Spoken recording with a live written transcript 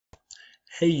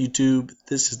Hey YouTube,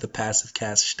 this is the Passive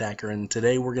Cash Stacker, and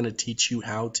today we're going to teach you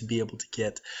how to be able to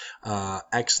get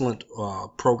excellent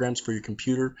programs for your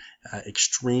computer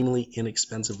extremely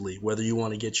inexpensively. Whether you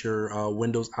want to get your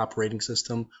Windows operating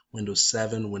system, Windows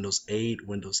 7, Windows 8,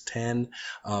 Windows 10,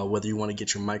 whether you want to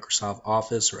get your Microsoft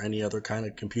Office or any other kind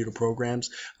of computer programs,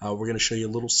 we're going to show you a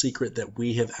little secret that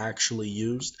we have actually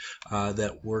used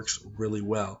that works really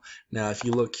well. Now, if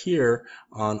you look here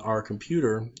on our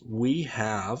computer, we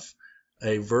have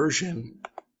a version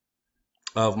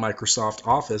of Microsoft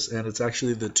Office, and it's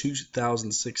actually the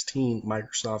 2016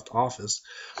 Microsoft Office.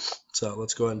 So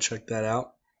let's go ahead and check that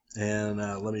out. And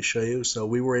let me show you. So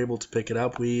we were able to pick it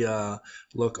up. We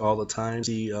look all the time,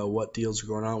 see what deals are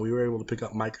going on. We were able to pick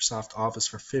up Microsoft Office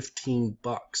for 15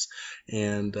 bucks,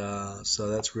 and so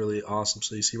that's really awesome.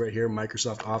 So you see right here,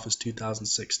 Microsoft Office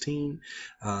 2016,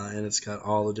 and it's got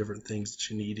all the different things that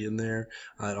you need in there.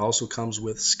 It also comes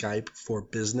with Skype for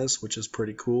Business, which is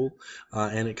pretty cool,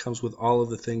 and it comes with all of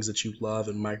the things that you love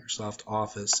in Microsoft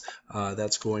Office.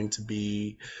 That's going to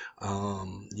be,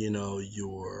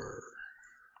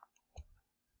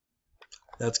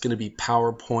 that's going to be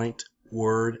PowerPoint,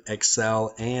 Word,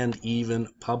 Excel, and even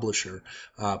Publisher.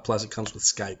 Plus, it comes with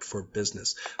Skype for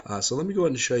Business. So let me go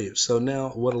ahead and show you. So now,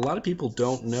 what a lot of people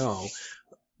don't know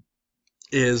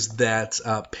is that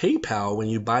PayPal, when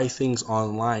you buy things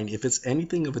online, if it's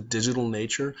anything of a digital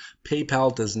nature,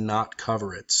 PayPal does not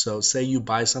cover it. So say you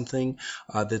buy something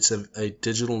that's a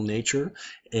digital nature,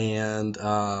 and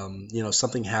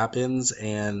something happens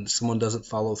and someone doesn't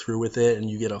follow through with it, and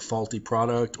you get a faulty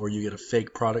product or you get a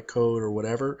fake product code or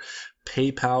whatever,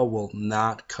 PayPal will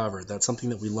not cover. That's something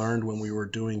that we learned when we were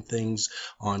doing things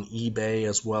on eBay,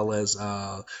 as well as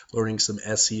learning some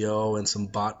SEO and some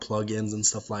bot plugins and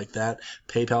stuff like that.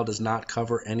 PayPal does not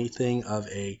cover anything of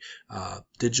a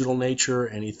digital nature,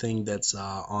 anything that's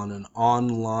on an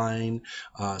online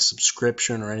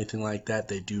subscription or anything like that.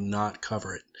 They do not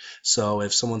cover it. So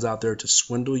if someone's out there to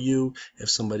swindle you, if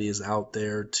somebody is out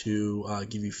there to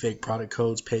give you fake product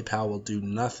codes, PayPal will do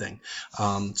nothing.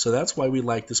 So that's why we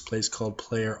like this place called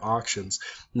Player Auctions.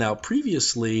 Now,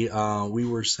 previously, we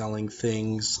were selling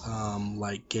things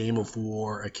like Game of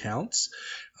War accounts.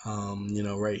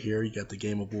 Right here you got the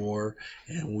Game of War,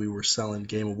 and we were selling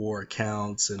Game of War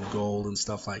accounts and gold and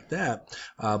stuff like that.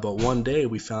 But one day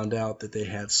we found out that they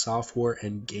had software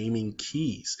and gaming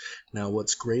keys. Now,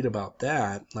 what's great about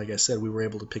that, like I said, we were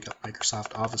able to pick up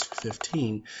Microsoft Office for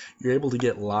 15. You're able to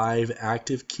get live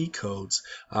active key codes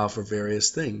for various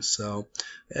things. So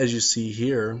as you see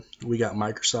here, we got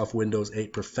Microsoft Windows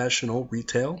 8 Professional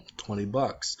Retail, 20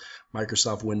 bucks.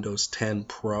 Microsoft Windows 10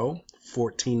 Pro,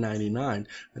 $14.99,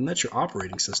 and that's your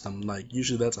operating system. Like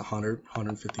usually that's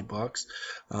 150 bucks.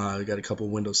 You got a couple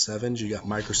of Windows 7s. You got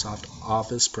Microsoft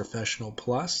Office Professional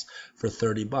Plus for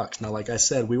 30 bucks. Now, like I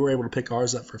said, we were able to pick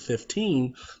ours up for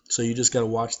 15, so you just got to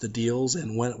watch the deals,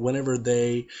 and whenever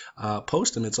they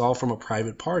post them, it's all from a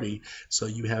private party, so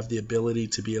you have the ability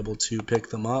to be able to pick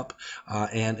them up,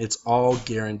 and it's all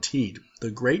guaranteed.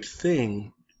 The great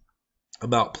thing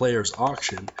about Players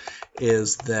Auction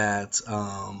is that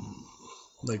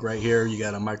like right here, you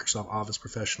got a Microsoft Office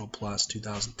Professional Plus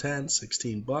 2010,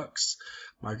 16 bucks.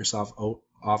 Microsoft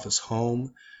Office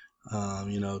Home,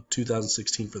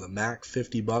 2016 for the Mac,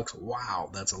 50 bucks.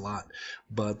 Wow, that's a lot.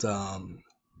 But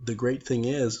the great thing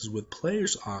is with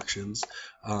Players Auctions,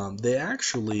 they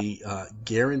actually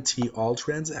guarantee all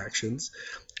transactions,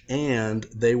 and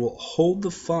they will hold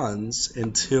the funds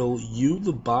until you,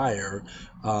 the buyer,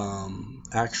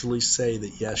 actually say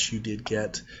that yes, you did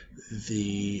get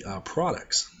the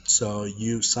products. So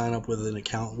you sign up with an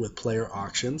account with Player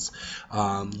Auctions,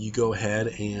 you go ahead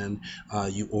and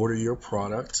you order your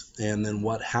product, and then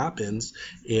what happens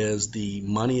is the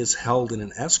money is held in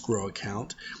an escrow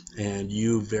account, and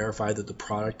you verify that the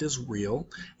product is real.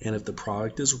 And if the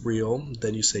product is real,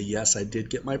 then you say yes, I did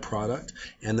get my product,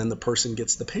 and then the person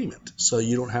gets the payment. So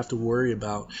you don't have to worry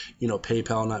about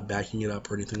PayPal not backing it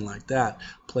up or anything like that.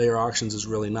 Player Auctions is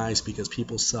really nice because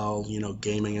people sell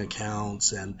gaming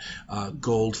accounts and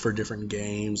gold for different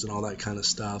games and all that kind of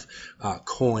stuff,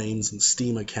 coins and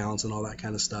Steam accounts and all that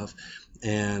kind of stuff.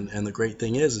 And the great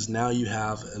thing is now you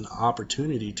have an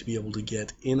opportunity to be able to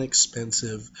get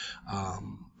inexpensive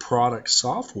product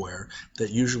software that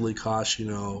usually costs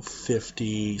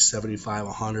 50, 75,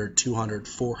 100, 200,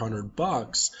 400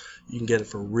 bucks. You can get it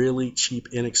for really cheap,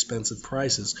 inexpensive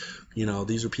prices. You know,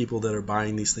 these are people that are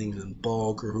buying these things in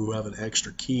bulk or who have an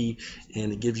extra key,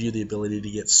 and it gives you the ability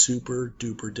to get super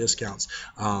duper discounts.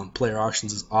 Player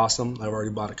Auctions is awesome. I've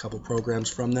already bought a couple programs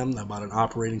from them. I bought an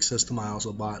operating system. I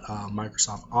also bought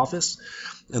Microsoft Office.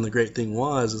 And the great thing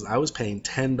is I was paying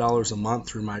 $10 a month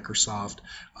through Microsoft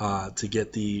to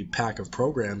get the pack of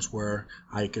programs, where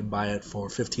I could buy it for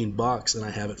 $15 and I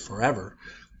have it forever.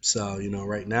 So, you know,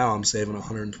 right now I'm saving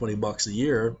 $120 a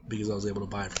year because I was able to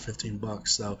buy it for $15.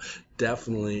 So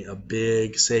definitely a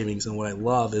big savings. And what I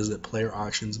love is that Player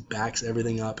Auctions backs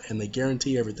everything up, and they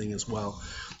guarantee everything as well.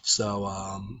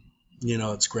 So, you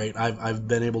know, it's great. I've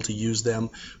been able to use them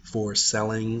for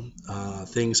selling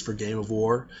things for Game of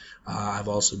War. I've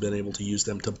also been able to use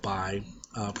them to buy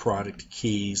product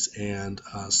keys and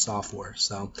software.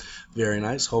 So very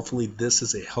nice. Hopefully this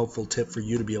is a helpful tip for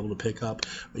you to be able to pick up,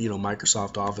 you know,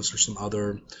 Microsoft Office or some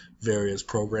other various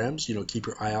programs. You know, keep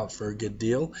your eye out for a good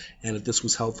deal. And if this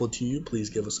was helpful to you, please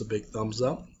give us a big thumbs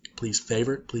up. Please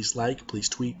favorite, please like, please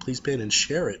tweet, please pin, and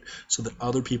share it so that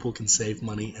other people can save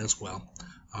money as well.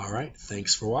 All right,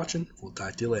 thanks for watching. We'll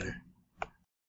talk to you later.